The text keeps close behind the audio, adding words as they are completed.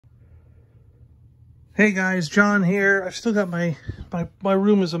Hey guys, John here. I've still got my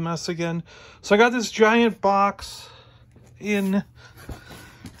room is a mess again. So I got this giant box in.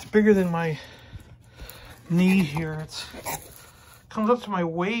 It's bigger than my knee here. It comes up to my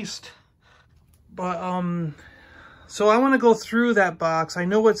waist. But so I want to go through that box. I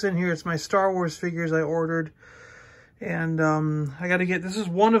know what's in here. It's my Star Wars figures I ordered. And I got to get, this is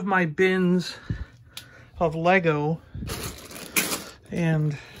one of my bins of Lego.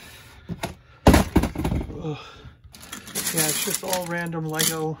 And yeah, it's just all random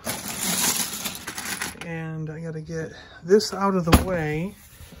Lego. And I gotta get this out of the way.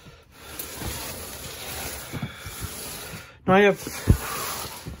 Now I have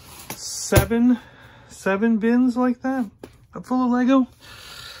seven bins like that, full of Lego.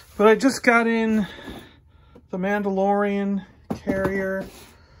 But I just got in the Mandalorian carrier,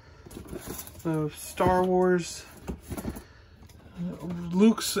 the Star Wars,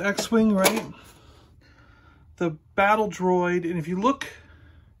 Luke's X-Wing, right? The battle droid, and if you look,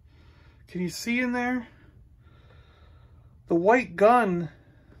 can you see in there? The white gun,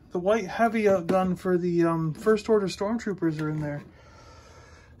 the white heavy gun for the First Order Stormtroopers are in there.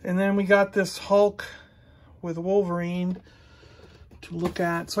 And then we got this Hulk with Wolverine to look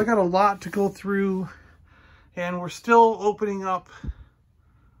at. So I got a lot to go through, and we're still opening up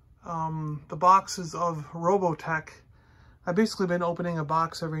the boxes of Robotech. I've basically been opening a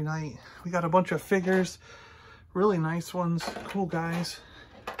box every night. We got a bunch of figures. Really nice ones, cool guys.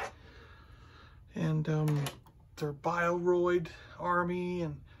 And they're Bioroid Army,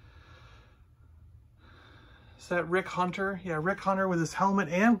 and is that Rick Hunter? Yeah, Rick Hunter with his helmet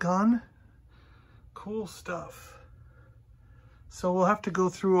and gun. Cool stuff. So we'll have to go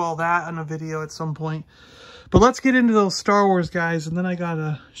through all that in a video at some point. But let's get into those Star Wars guys, and then I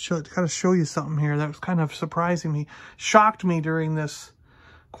gotta show you something here that was kind of surprising me, shocked me during this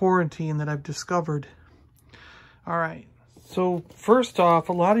quarantine that I've discovered. All right, so first off,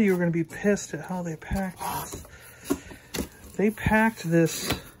 a lot of you are going to be pissed at how they packed this. They packed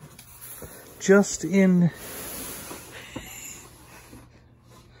this just in,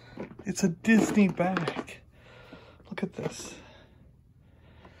 it's a Disney bag. Look at this.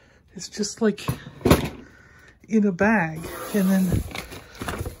 It's just like in a bag. And then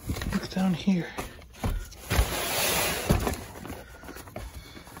look down here.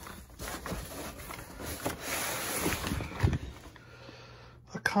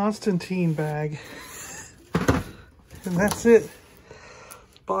 Constantine bag, and that's it.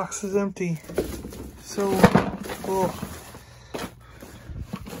 Box is empty. So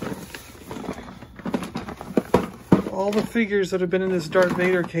all the figures that have been in this Darth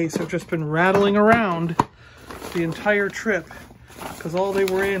Vader case have just been rattling around the entire trip because all they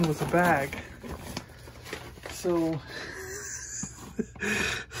were in was a bag. So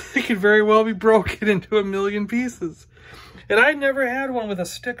it could very well be broken into a million pieces. And I never had one with a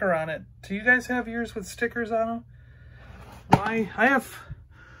sticker on it. Do you guys have yours with stickers on them? I have,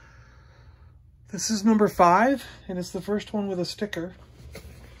 this is number 5, and it's the first one with a sticker.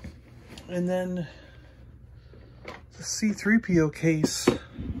 And then the C-3PO case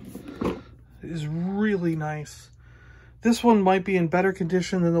is really nice. This one might be in better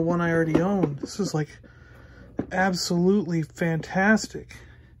condition than the one I already own. This is like absolutely fantastic.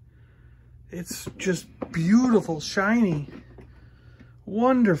 It's just beautiful, shiny,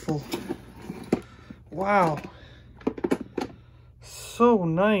 wonderful. Wow. So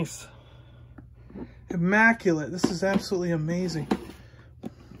nice. Immaculate. This is absolutely amazing.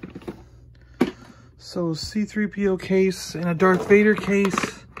 So C-3PO case and a Darth Vader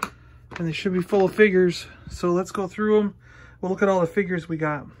case, and they should be full of figures. So let's go through them. We'll look at all the figures we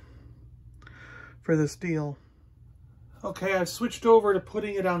got for this deal. Okay, I've switched over to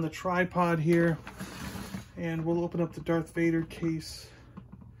putting it on the tripod here, and we'll open up the Darth Vader case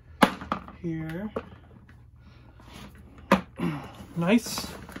here. Nice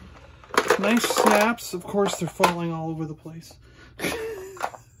snaps. Of course, they're falling all over the place.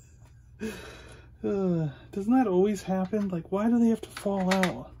 Doesn't that always happen? Like, why do they have to fall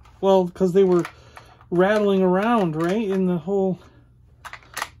out? Well, because they were rattling around, right? In the whole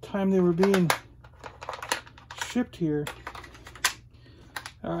time they were being shipped here.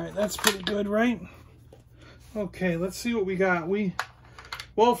 All right, that's pretty good, right? Okay, let's see what we got.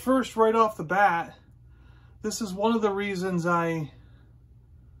 Well, first, right off the bat, this is one of the reasons I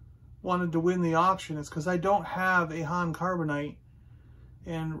wanted to win the auction. Is because I don't have a Han Carbonite,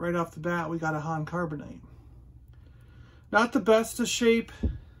 and right off the bat, we got a Han Carbonite. Not the best of shape.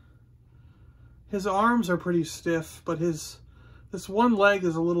 His arms are pretty stiff, but this one leg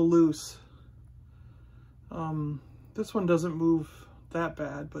is a little loose. This one doesn't move that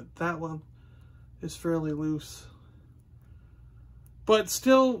bad, but that one is fairly loose. But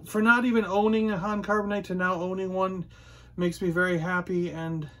still, for not even owning a Han Carbonite to now owning one makes me very happy,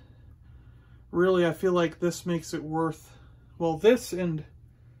 and really I feel like this makes it worth, well, this, and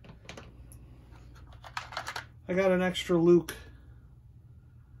I got an extra Luke.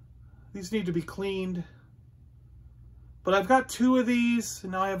 These need to be cleaned. But I've got 2 of these,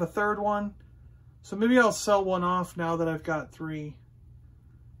 and now I have a 3rd one. So maybe I'll sell one off now that I've got 3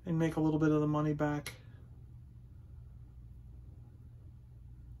 and make a little bit of the money back.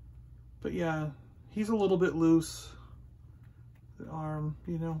 But yeah, he's a little bit loose. The arm,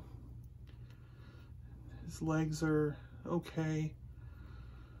 you know. His legs are okay.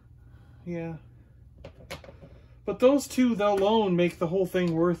 Yeah. But those 2 alone make the whole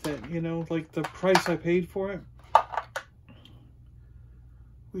thing worth it, you know, like the price I paid for it.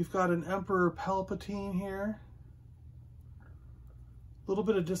 We've got an Emperor Palpatine here. A little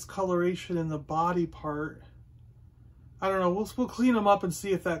bit of discoloration in the body part. I don't know. We'll clean them up and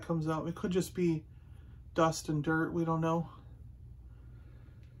see if that comes out. It could just be dust and dirt. We don't know.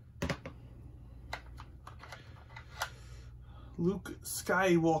 Luke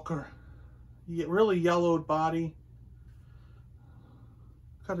Skywalker. Really yellowed body.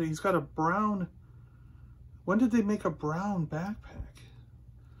 He's got a brown... When did they make a brown backpack?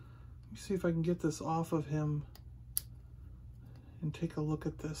 Let me see if I can get this off of him and take a look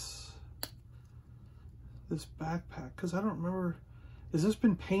at this backpack, because I don't remember, has this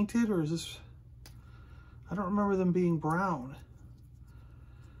been painted, or is this, I don't remember them being brown.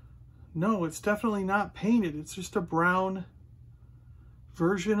 No, it's definitely not painted. It's just a brown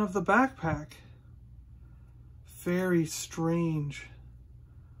version of the backpack. Very strange.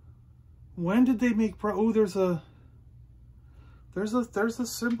 When did they make brown? Oh, there's a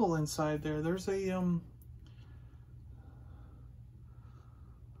symbol inside there. There's a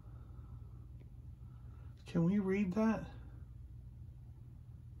can we read that?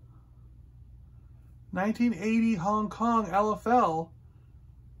 1980 Hong Kong LFL.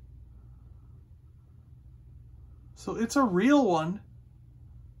 So it's a real one.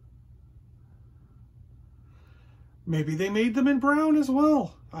 Maybe they made them in brown as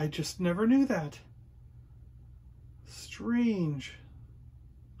well. I just never knew that. Strange.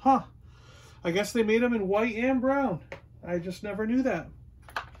 Huh. I guess they made them in white and brown. I just never knew that.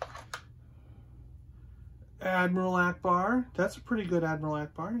 Admiral Akbar. That's a pretty good Admiral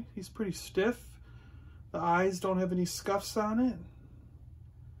Akbar. He's pretty stiff. The eyes don't have any scuffs on it.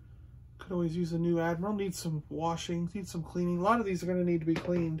 Could always use a new Admiral. Needs some washing, needs some cleaning. A lot of these are going to need to be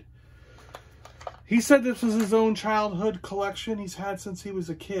cleaned. He said this was his own childhood collection he's had since he was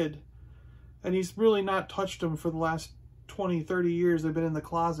a kid. And he's really not touched them for the last 20, 30 years. They've been in the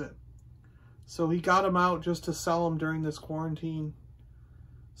closet. So he got them out just to sell them during this quarantine.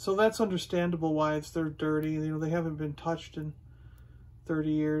 So that's understandable why they're dirty. You know, they haven't been touched in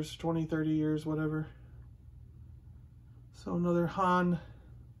 30 years, 20, 30 years, whatever. So another Han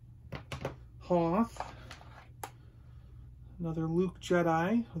Hoth. Another Luke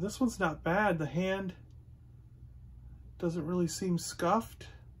Jedi. Well, this one's not bad. The hand doesn't really seem scuffed.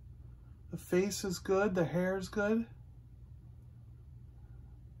 The face is good. The hair is good.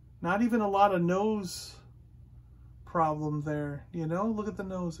 Not even a lot of nose problem there, you know? Look at the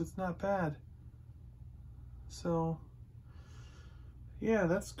nose. It's not bad. So, yeah,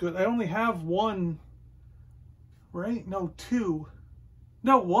 that's good. I only have one, right? No, 2.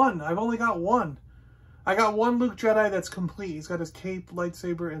 No, 1. I've only got 1. I got 1 Luke Jedi that's complete. He's got his cape,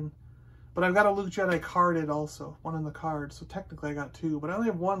 lightsaber, and... But I've got a Luke Jedi carded also. 1 in the card. So technically I got 2. But I only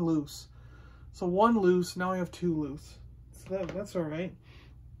have 1 loose. So 1 loose. Now I have 2 loose. So that's alright.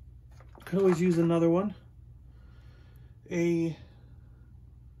 Could always use another one. A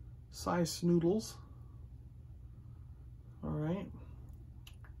size Snoodles. Alright.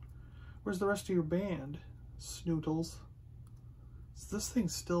 Where's the rest of your band? Snoodles. So this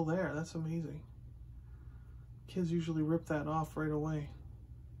thing's still there. That's amazing. Kids usually rip that off right away.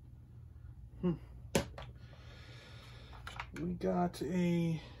 We got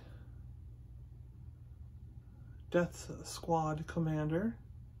a Death Squad Commander.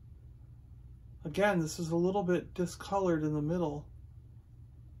 Again, this is a little bit discolored in the middle,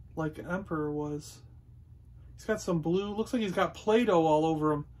 like Emperor was. He's got some blue. Looks like he's got Play-Doh all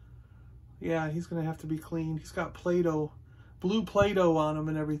over him. Yeah, he's going to have to be cleaned. He's got Play-Doh, blue Play-Doh on him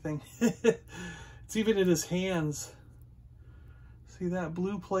and everything. It's even in his hands. See that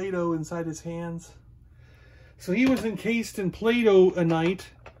blue Play-Doh inside his hands? So he was encased in Play-Doh-anite.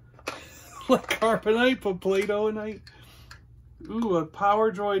 Like carbonite, but Play-Doh-anite. Ooh, a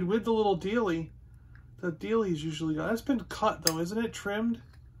power droid with the little dealie. The dealie's usually got. That's been cut though, isn't it? Trimmed?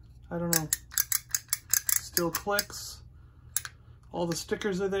 I don't know. Still clicks. All the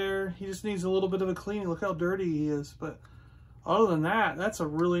stickers are there. He just needs a little bit of a cleaning. Look how dirty he is. But other than that, that's a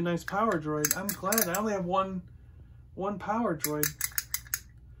really nice power droid. I'm glad I only have one power droid.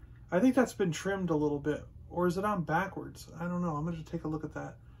 I think that's been trimmed a little bit. Or is it on backwards? I don't know. I'm going to take a look at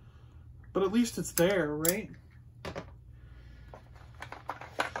that. But at least it's there, right?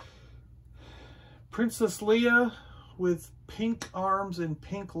 Princess Leia with pink arms and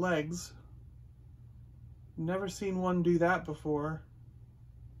pink legs. Never seen one do that before.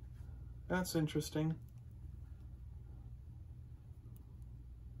 That's interesting.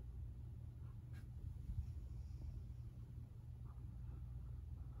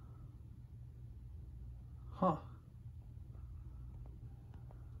 Huh.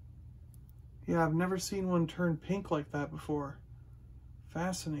 Yeah, I've never seen one turn pink like that before.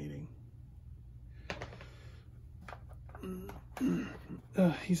 Fascinating.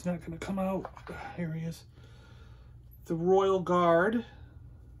 He's not going to come out. Here he is. The Royal Guard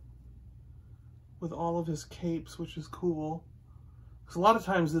with all of his capes, which is cool. Because a lot of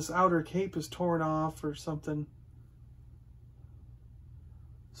times this outer cape is torn off or something.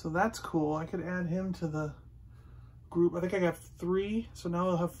 So that's cool. I could add him to the group. I think I got 3, so now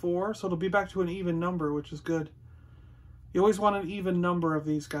I'll have 4. So it'll be back to an even number, which is good. You always want an even number of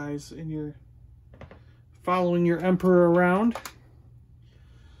these guys in your following your Emperor around.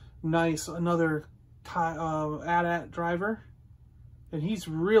 Nice, another AT-AT driver. And he's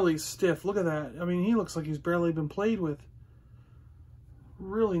really stiff. Look at that. I mean, he looks like he's barely been played with.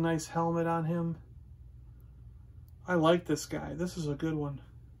 Really nice helmet on him. I like this guy. This is a good one.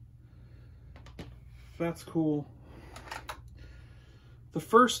 That's cool. The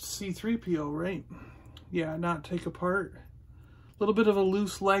first C-3PO, right? Yeah, not take apart. A little bit of a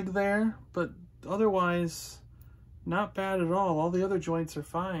loose leg there, but otherwise, not bad at all. All the other joints are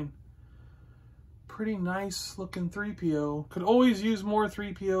fine. Pretty nice looking 3PO. Could always use more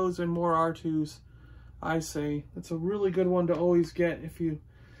 3POs and more R2s, I say. It's a really good one to always get if you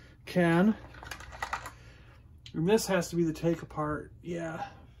can. And this has to be the take apart. Yeah.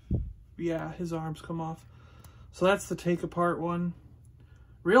 Yeah, his arms come off. So that's the take apart one.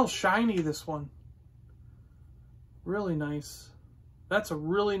 Real shiny, this one. Really nice. That's a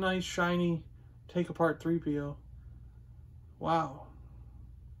really nice shiny take apart 3PO. Wow.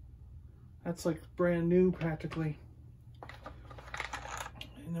 That's like brand new practically.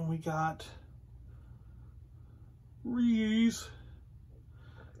 And then we got Reese.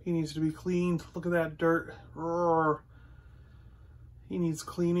 He needs to be cleaned. Look at that dirt. Roar. He needs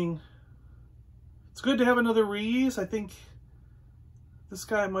cleaning. It's good to have another Reese. I think this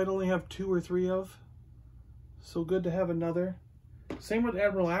guy might only have 2 or 3 of. So good to have another. Same with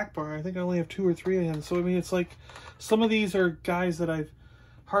Admiral Akbar. I think I only have 2 or 3 of him. So I mean, it's like some of these are guys that I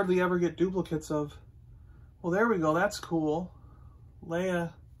hardly ever get duplicates of. Well, there we go. That's cool.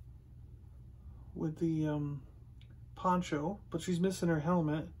 Leia with the poncho, but she's missing her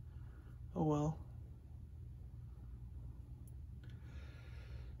helmet. Oh well.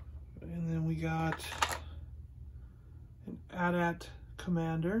 And then we got an AT-AT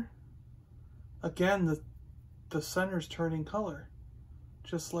commander. Again, the center's turning color,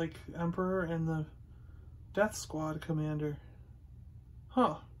 just like Emperor and the Death Squad commander.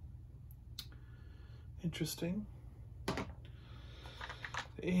 Huh. Interesting.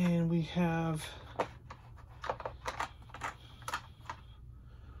 And we have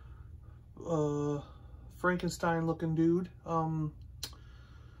Frankenstein looking dude. Come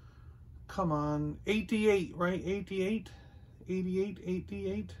on. 8D8, right? 8D8? 88,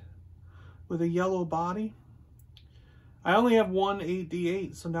 8D8? With a yellow body. I only have one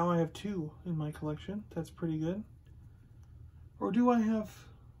 8D8, so now I have 2 in my collection. That's pretty good. Or do I have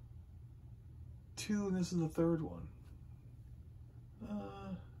 2 and this is the 3rd one?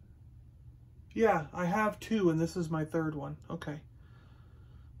 Yeah, I have 2 and this is my 3rd one. Okay.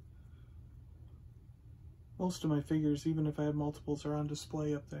 Most of my figures, even if I have multiples, are on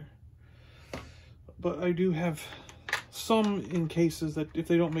display up there. But I do have some in cases that if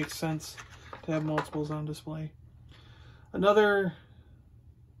they don't make sense to have multiples on display. Another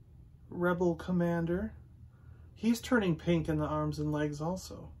Rebel commander. He's turning pink in the arms and legs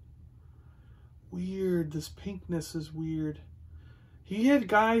also. Weird. This pinkness is weird. He had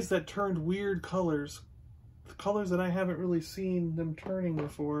guys that turned weird colors. Colors that I haven't really seen them turning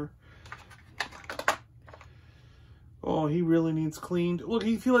before. Oh, he really needs cleaned. Look,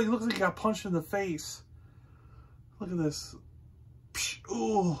 he looks like he got punched in the face. Look at this.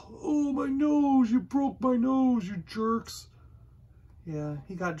 Oh, my nose. You broke my nose, you jerks. Yeah,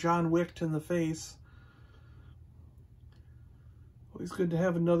 he got John Wicked in the face. Always good to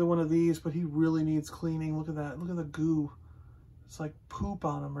have another one of these, but he really needs cleaning. Look at that. Look at the goo. It's like poop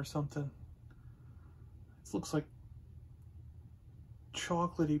on him or something. It looks like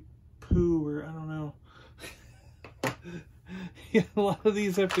chocolatey poo, or I don't know. Yeah, a lot of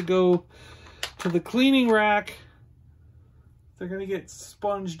these have to go to the cleaning rack. They're going to get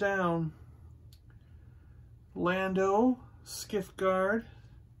sponged down. Lando, skiff guard.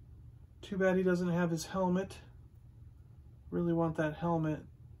 Too bad he doesn't have his helmet. Really want that helmet.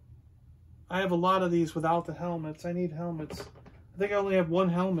 I have a lot of these without the helmets. I need helmets. I think I only have one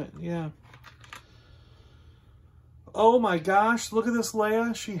helmet. Yeah. Oh my gosh, look at this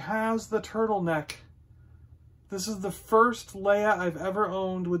Leia. She has the turtleneck. This is the first Leia I've ever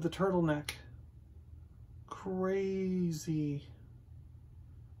owned with the turtleneck. Crazy.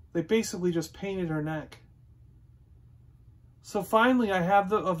 They basically just painted her neck. So finally I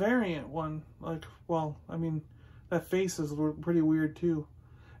have a variant one. Like, well, I mean, that face is pretty weird too.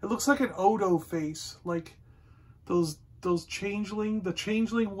 It looks like an Odo face. Like those changeling, the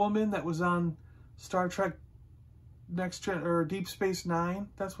changeling woman that was on Star Trek Next Gen or Deep Space Nine.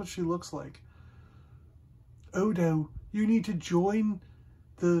 That's what she looks like. Odo, you need to join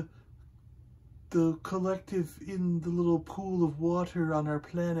the collective in the little pool of water on our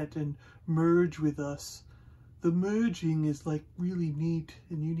planet and merge with us. The merging is like really neat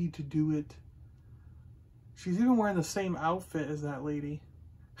and you need to do it. She's even wearing the same outfit as that lady.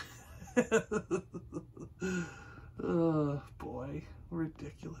 Oh boy,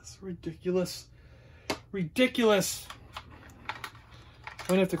 ridiculous, ridiculous, ridiculous. I'm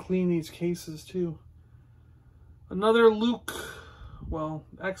gonna have to clean these cases too. Another Luke, well,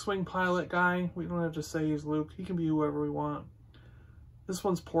 X-Wing pilot guy. We don't have to say he's Luke. He can be whoever we want. This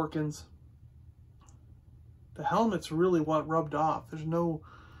one's Porkins. The helmet's really what rubbed off. There's no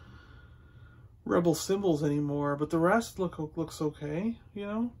Rebel symbols anymore, but the rest looks okay, you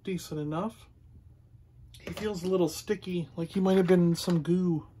know, decent enough. He feels a little sticky, like he might have been in some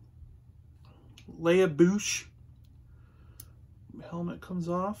goo. Leia Bouche. Helmet comes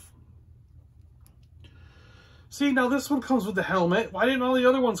off. See, now this one comes with the helmet. Why didn't all the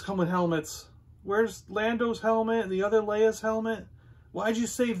other ones come with helmets? Where's Lando's helmet and the other Leia's helmet? Why'd you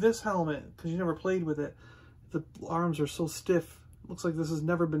save this helmet? Because you never played with it. The arms are so stiff. Looks like this has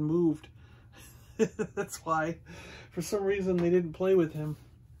never been moved. That's why. For some reason, they didn't play with him.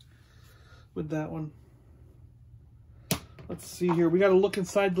 With that one. Let's see here. We got to look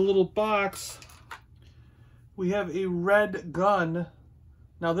inside the little box. We have a red gun.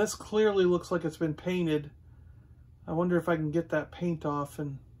 Now this clearly looks like it's been painted. I wonder if I can get that paint off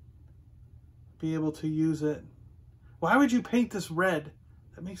and be able to use it. Why would you paint this red?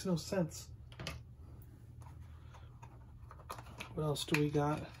 That makes no sense. What else do we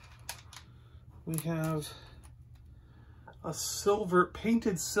got? We have a silver,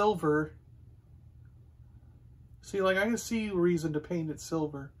 painted silver. See, like I can see a reason to paint it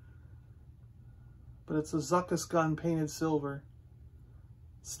silver. But it's a Zuckuss gun painted silver.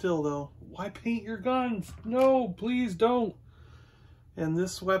 Still though, why paint your guns? No, please don't. And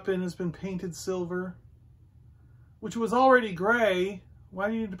this weapon has been painted silver, which was already gray. Why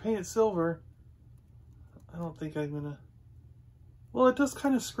do you need to paint it silver? I don't think I'm gonna. Well, it does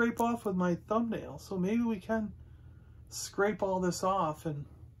kind of scrape off with my thumbnail, so maybe we can scrape all this off and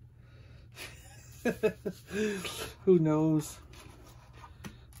who knows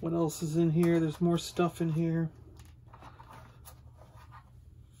what else is in here. There's more stuff in here.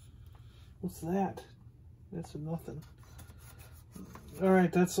 What's that? That's nothing. All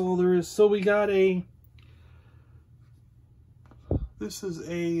right, that's all there is. So we got a, this is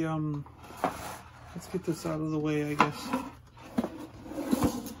a, let's get this out of the way, I guess.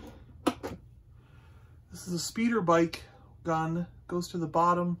 This is a speeder bike gun. Goes to the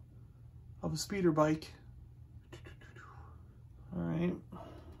bottom of a speeder bike. All right.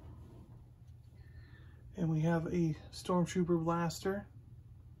 And we have a Stormtrooper blaster.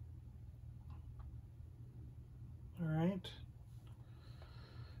 All right.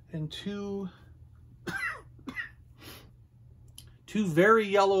 And two very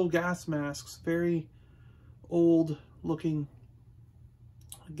yellow gas masks. Very old looking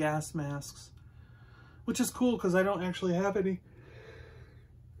gas masks. Which is cool because I don't actually have any.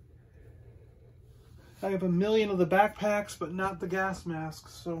 I have a million of the backpacks, but not the gas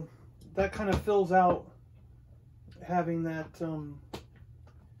masks. So that kind of fills out having that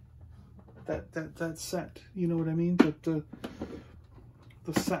that set. You know what I mean? The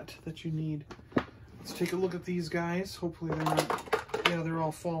set that you need. Let's take a look at these guys. Hopefully they're not. Yeah, they're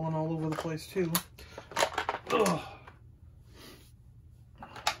all falling all over the place too. Ugh.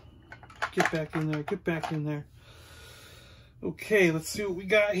 Get back in there. Get back in there. Okay, let's see what we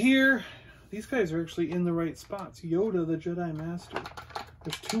got here. These guys are actually in the right spots. Yoda, the Jedi Master.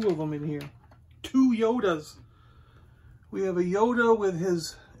 There's 2 of them in here. 2 Yodas. We have a Yoda with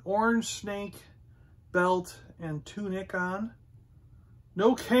his orange snake belt and tunic on.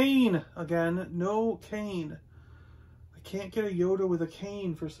 No cane again. No cane. I can't get a Yoda with a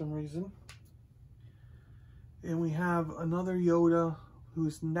cane for some reason. And we have another Yoda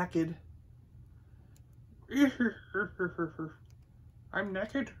who's naked. I'm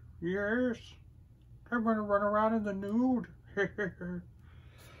naked. Yes. I'm gonna run around in the nude.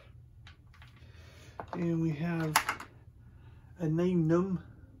 And we have a Nainum.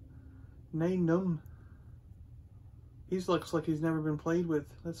 Nainum. He looks like he's never been played with.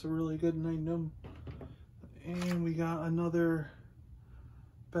 That's a really good Nainum. And we got another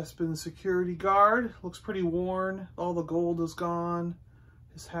Bespin security guard. Looks pretty worn. All the gold is gone.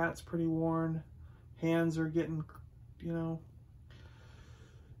 His hat's pretty worn. Hands are getting, you know.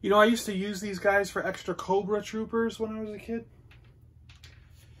 You know, I used to use these guys for extra Cobra troopers when I was a kid.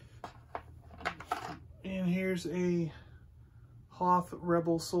 And here's a Hoth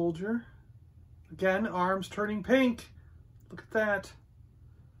Rebel soldier. Again, arms turning pink. Look at that.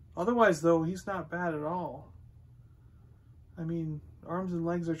 Otherwise, though, he's not bad at all. I mean, arms and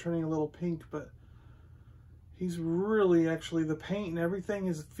legs are turning a little pink, but he's really, actually, the paint and everything,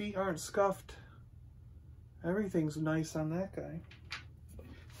 his feet aren't scuffed. Everything's nice on that guy.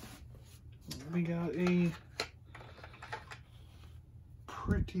 We got a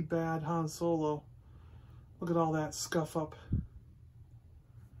pretty bad Han Solo. Look at all that scuff up.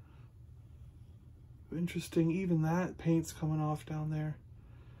 Interesting, even that paint's coming off down there.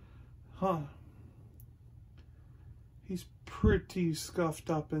 Huh. He's pretty scuffed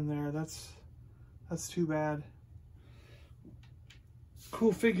up in there. That's too bad.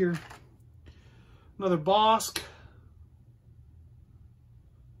 Cool figure. Another Bosk.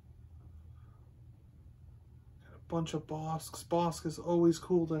 Got a bunch of Bosks. Bosk is always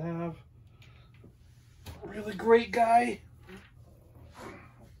cool to have. Really great guy.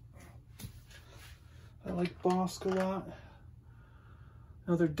 I like Bosk a lot.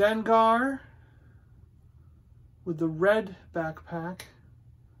 Another Dengar with the red backpack.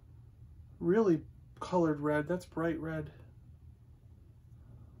 Really colored red. That's bright red.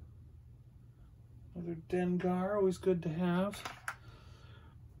 Another Dengar, always good to have.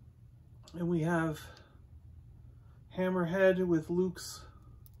 And we have Hammerhead with Luke's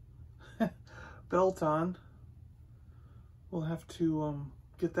belt on. We'll have to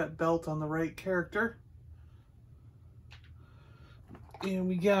get that belt on the right character. And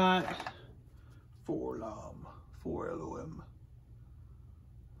we got for Elohim.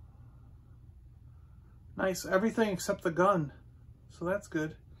 Nice, everything except the gun. So that's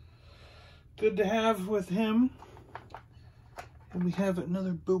good. Good to have with him. And we have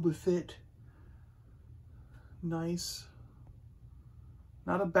another Boba Fett. Nice.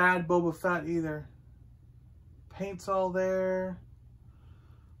 Not a bad Boba Fett either. Paint's all there.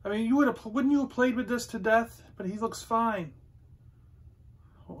 I mean, wouldn't you have played with this to death? But he looks fine.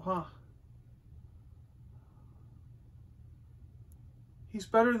 Oh, huh. He's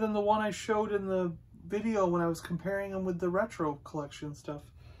better than the one I showed in the video when I was comparing him with the retro collection stuff.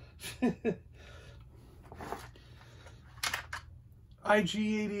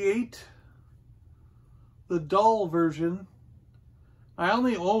 IG-88, the dull version. I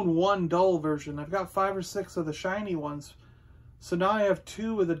only own one dull version. I've got 5 or 6 of the shiny ones. So now I have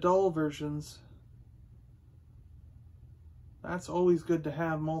 2 of the dull versions. That's always good to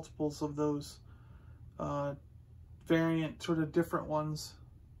have multiples of those variant, sort of different ones.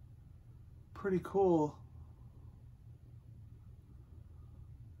 Pretty cool.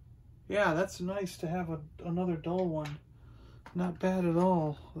 Yeah, that's nice to have another dull one. Not bad at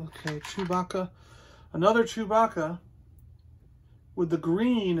all. Okay, Chewbacca. Another Chewbacca with the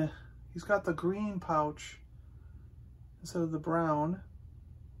green. He's got the green pouch instead of the brown.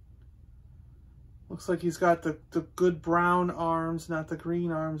 Looks like he's got the good brown arms, not the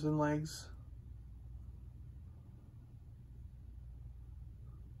green arms and legs.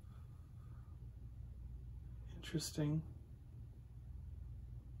 Interesting.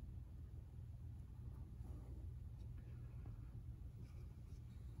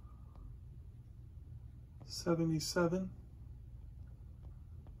 $77.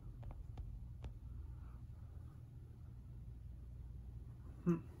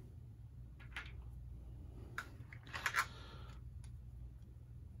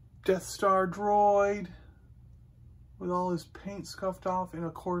 Death Star droid with all his paint scuffed off, and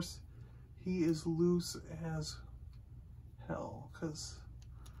of course he is loose as hell, because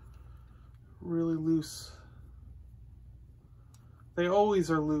really loose. They always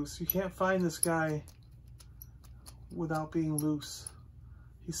are loose. You can't find this guy without being loose.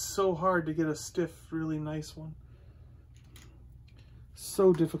 He's so hard to get a stiff, really nice one.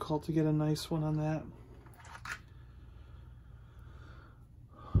 So difficult to get a nice one on that.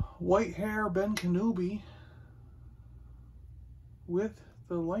 White hair Ben Kenobi with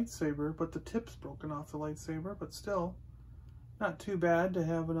the lightsaber, but the tip's broken off the lightsaber, but still not too bad to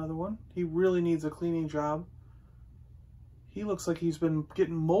have another one. He really needs a cleaning job. He looks like he's been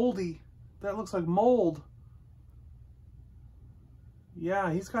getting moldy. That looks like mold.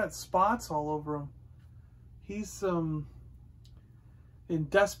 Yeah, he's got spots all over him. He's in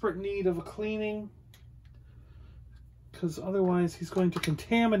desperate need of a cleaning, because otherwise he's going to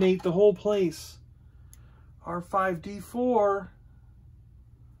contaminate the whole place. R5D4.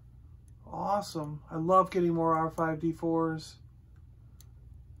 Awesome. I love getting more R5D4s.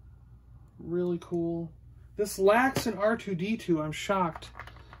 Really cool. This lacks an R2D2. I'm shocked.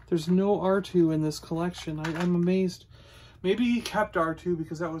 There's no R2 in this collection. I'm amazed. Maybe he kept R2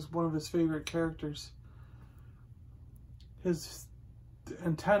 because that was one of his favorite characters. His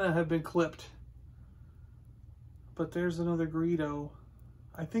antenna had been clipped. But there's another Greedo.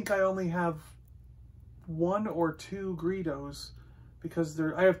 I think I only have 1 or 2 Greedos because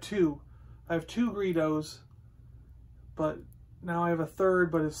I have 2. I have 2 Greedos, but now I have a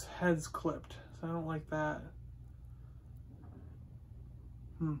third, but his head's clipped. So I don't like that.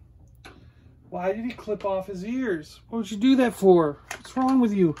 Why did he clip off his ears? What would you do that for? What's wrong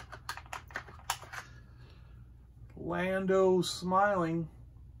with you? Lando smiling.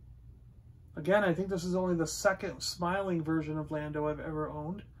 Again, I think this is only the second smiling version of Lando I've ever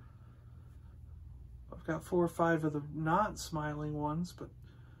owned. I've got 4 or 5 of the not smiling ones, but...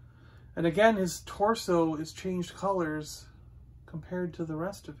 And again, his torso is changed colors compared to the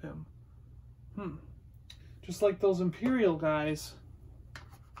rest of him. Just like those Imperial guys.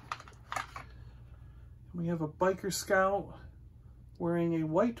 We have a biker scout wearing a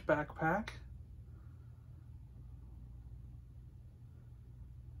white backpack.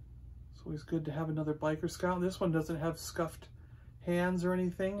 It's always good to have another biker scout. This one doesn't have scuffed hands or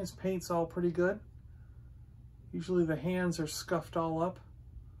anything. His paint's all pretty good. Usually the hands are scuffed all up.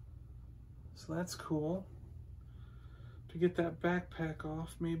 So that's cool. To get that backpack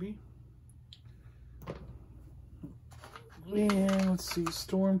off, maybe. And let's see,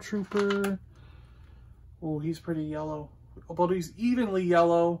 Stormtrooper. Oh, he's pretty yellow. But he's evenly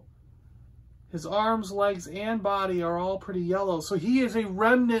yellow. His arms, legs, and body are all pretty yellow. So he is a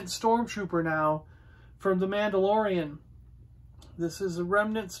remnant Stormtrooper now from The Mandalorian. This is a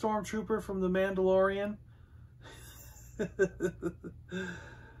remnant Stormtrooper from The Mandalorian.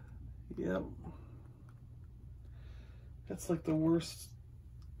 Yep. That's like the worst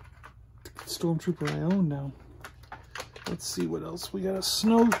Stormtrooper I own now. Let's see what else. We got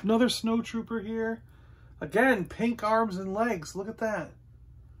another Snowtrooper here. Again, pink arms and legs. Look at that.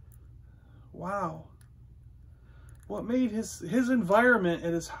 Wow. What made his environment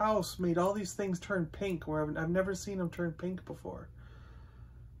at his house made all these things turn pink, where I've never seen them turn pink before.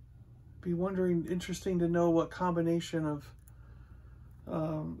 Be wondering, interesting to know what combination of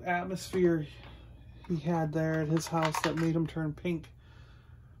atmosphere he had there at his house that made him turn pink.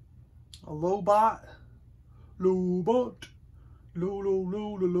 A Lobot. Lobot.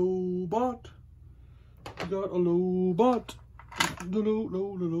 Lobot. We got a Lobot.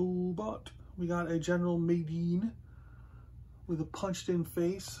 Lobot. We got a General Madine with a punched in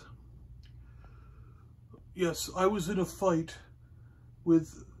face. Yes, I was in a fight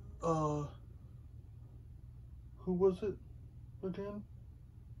with, who was it again?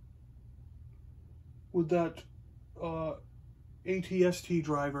 With that ATST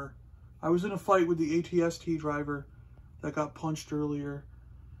driver. I was in a fight with the ATST driver that got punched earlier,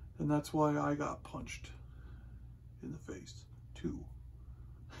 and that's why I got punched in the face too.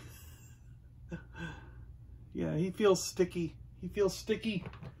 Yeah, he feels sticky. He feels sticky.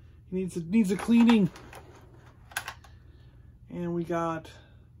 He needs a cleaning. And we got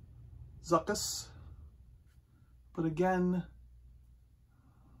Zuckuss. But again,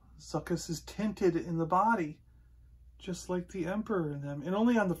 Zuckuss is tinted in the body, just like the Emperor in them, and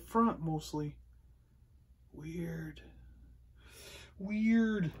only on the front mostly. Weird.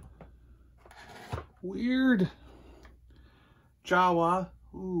 Weird. Weird. Jawa.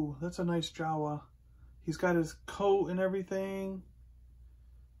 Ooh, that's a nice Jawa. He's got his coat and everything.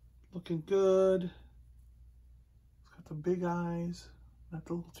 Looking good. He's got the big eyes, not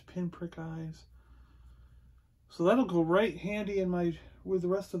the little pinprick eyes. So that'll go right handy in with the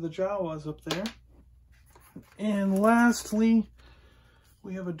rest of the Jawas up there. And lastly,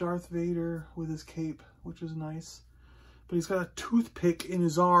 we have a Darth Vader with his cape, which is nice. But he's got a toothpick in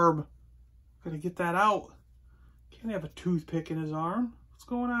his arm. Gotta get that out. Can't have a toothpick in his arm. What's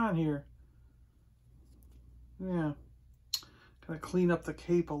going on here? Yeah. Gotta clean up the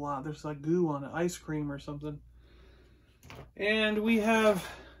cape a lot. There's like goo on it. Ice cream or something. And we have...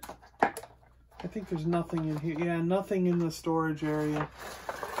 I think there's nothing in here. Yeah, nothing in the storage area.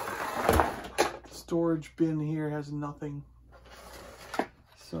 Storage bin here has nothing.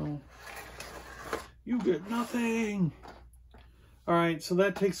 So, you get nothing. Alright, so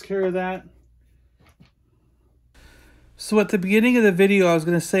that takes care of that. So at the beginning of the video, I was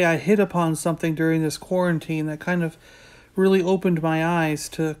going to say I hit upon something during this quarantine that kind of really opened my eyes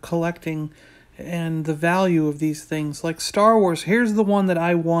to collecting and the value of these things. Like Star Wars, here's the one that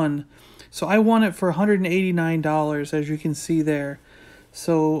I won. So I won it for $189, as you can see there.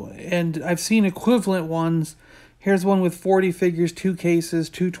 So, and I've seen equivalent ones. Here's one with 40 figures, 2 cases,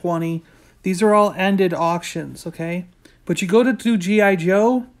 $220. These are all ended auctions, okay? But you go to do G.I.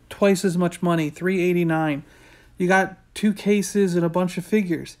 Joe, twice as much money, $389. You got 2 cases and a bunch of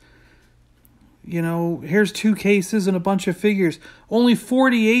figures. You know, here's 2 cases and a bunch of figures. Only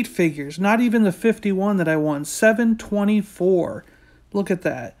 48 figures, not even the 51 that I won. $724. Look at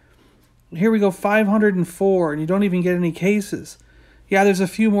that. Here we go, 504, and you don't even get any cases. Yeah, there's a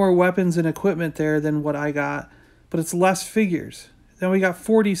few more weapons and equipment there than what I got, but it's less figures. Then we got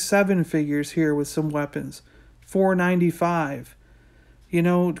 47 figures here with some weapons. $495. You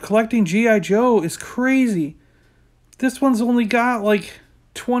know, collecting G.I. Joe is crazy. This one's only got like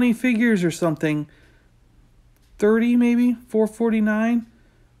 20 figures or something. 30 maybe? $449.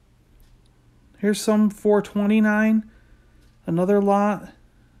 Here's some $429. Another lot.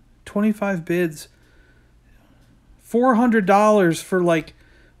 25 bids. $400 for like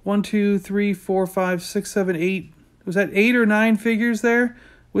 1, 2, 3, 4, 5, 6, 7, 8. Was that 8 or 9 figures there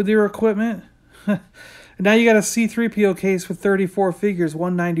with your equipment? Now you got a C3PO case with 34 figures,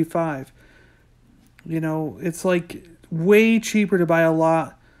 $195. You know, it's like way cheaper to buy a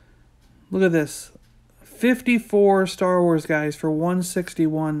lot. Look at this. 54 Star Wars guys for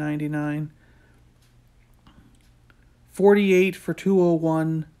 $161.99. 48 for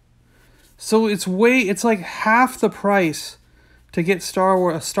 $201. So it's like half the price to get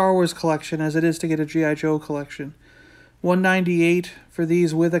a Star Wars collection as it is to get a G.I. Joe collection. $198 for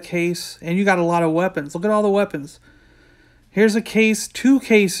these with a case. And you got a lot of weapons. Look at all the weapons. Here's a case, 2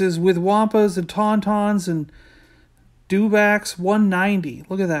 cases with Wampas and Tauntauns and Dewbacks, $190.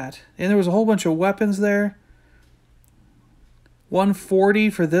 Look at that. And there was a whole bunch of weapons there.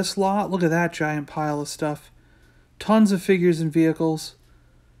 $140 for this lot. Look at that giant pile of stuff. Tons of figures and vehicles.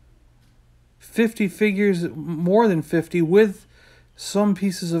 50 figures, more than 50, with some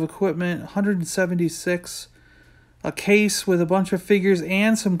pieces of equipment. 176. A case with a bunch of figures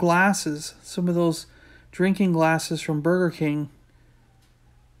and some glasses. Some of those drinking glasses from Burger King.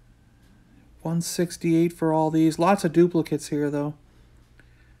 $168 for all these. Lots of duplicates here, though.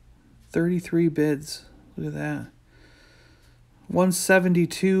 33 bids. Look at that.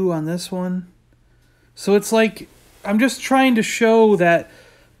 $172 on this one. So it's like, I'm just trying to show that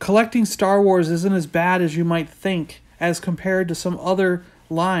collecting Star Wars isn't as bad as you might think as compared to some other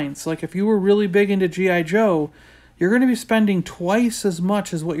lines. Like if you were really big into G.I. Joe, you're going to be spending twice as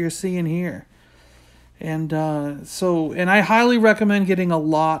much as what you're seeing here. And and I highly recommend getting a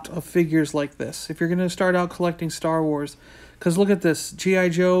lot of figures like this if you're going to start out collecting Star Wars. Because look at this, G.I.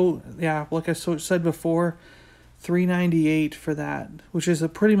 Joe, yeah, like I said before, $398 for that, which is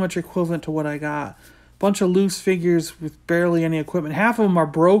pretty much equivalent to what I got. Bunch of loose figures with barely any equipment. Half of them are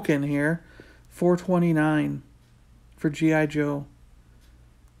broken here. $429 for G.I. Joe.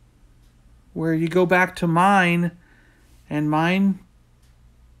 Where you go back to mine, and mine,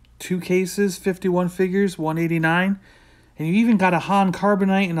 2 cases, 51 figures, $189. And you even got a Han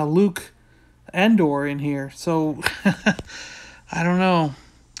Carbonite and a Luke Endor in here. So, I don't know.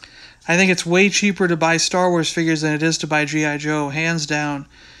 I think it's way cheaper to buy Star Wars figures than it is to buy G.I. Joe, hands down.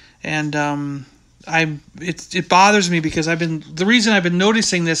 And it bothers me because the reason I've been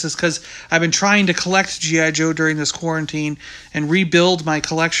noticing this is because I've been trying to collect G.I. Joe during this quarantine and rebuild my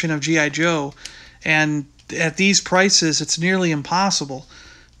collection of G.I. Joe. And at these prices, it's nearly impossible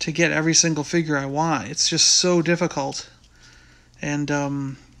to get every single figure I want. It's just so difficult.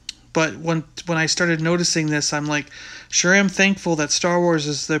 And but when I started noticing this, I'm like, sure am thankful that Star Wars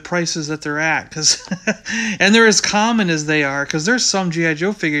is the prices that they're at, because and they're as common as they are, because there's some G.I.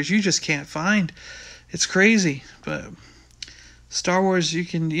 Joe figures you just can't find. It's crazy, but Star Wars, you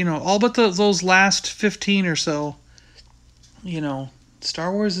can, all but those last 15 or so,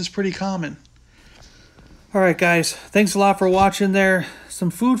 Star Wars is pretty common. All right, guys, thanks a lot for watching there. Some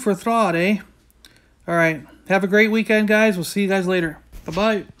food for thought, eh? All right. Have a great weekend, guys. We'll see you guys later.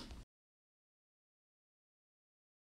 Bye-bye.